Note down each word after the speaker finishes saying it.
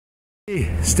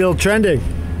Still trending.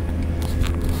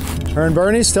 Her and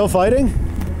Bernie still fighting?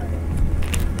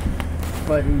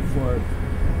 Fighting for it.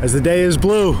 As the day is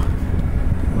blue.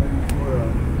 Fighting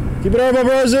for Keep it herbal,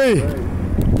 Rosie! right.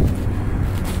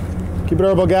 Keep it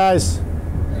herbal, guys.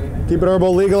 Keep it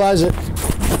herbal, legalize it.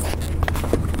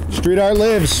 Street art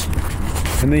lives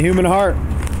in the human heart.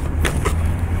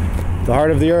 The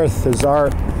heart of the earth is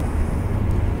art.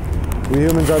 We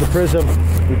humans are the prism.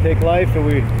 We take life and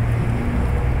we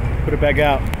put it back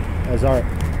out as art.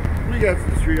 We got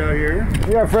some street out here.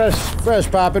 We are fresh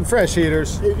popping, fresh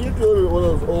heaters. Hey, do you go to one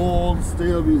of those old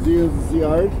stale museums and see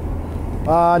art?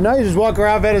 No, you just walk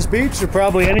around Venice Beach or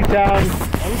probably any town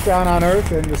on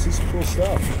earth and you'll see some cool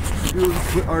stuff. You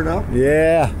put art up?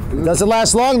 Yeah. It doesn't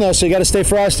last long though, so you gotta stay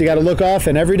frosty. You gotta look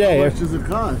often every day. How much does it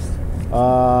cost?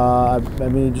 I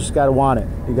mean, you just gotta want it.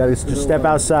 You gotta just step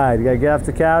outside. You gotta get off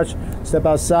the couch, step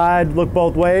outside, look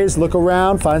both ways, look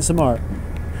around, find some art.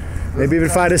 Maybe even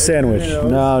find a sandwich.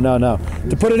 No.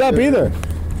 To put it up either.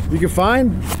 You can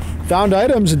find found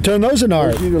items and turn those into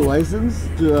art. Do you need a license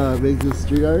to make this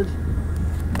street art?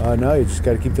 No, you just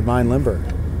gotta keep the mind limber.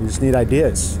 You just need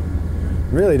ideas.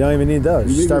 Really, don't even need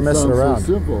those. Just start messing around.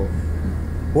 So simple.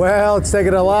 Well, it's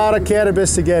taken a lot of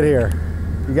cannabis to get here.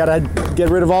 You gotta get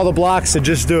rid of all the blocks and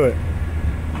just do it.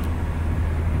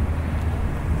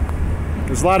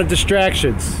 There's a lot of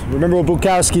distractions. Remember what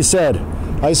Bukowski said,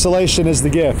 isolation is the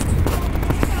gift.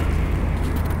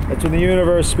 That's when the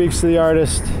universe speaks to the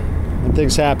artist and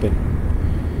things happen.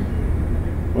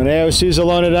 When AOC's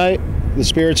alone at night, the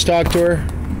spirits talk to her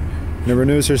and it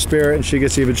renews her spirit and she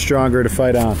gets even stronger to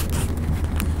fight on.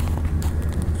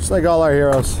 Just like all our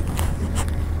heroes.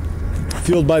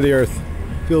 Fueled by the earth,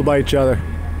 fueled by each other.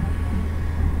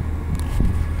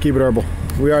 Keep it herbal.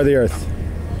 We are the earth.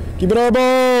 Keep it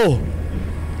herbal!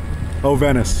 Oh,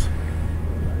 Venice.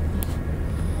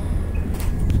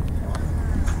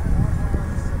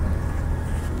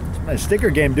 It's my sticker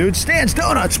game, dude. Stan's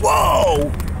Donuts. Whoa!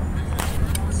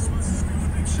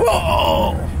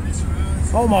 Whoa!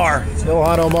 Omar.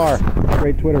 Ilhan Omar.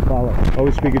 Great Twitter follow.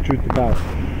 Always speaking truth to power.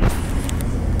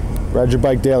 Ride your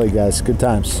bike daily, guys. Good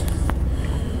times.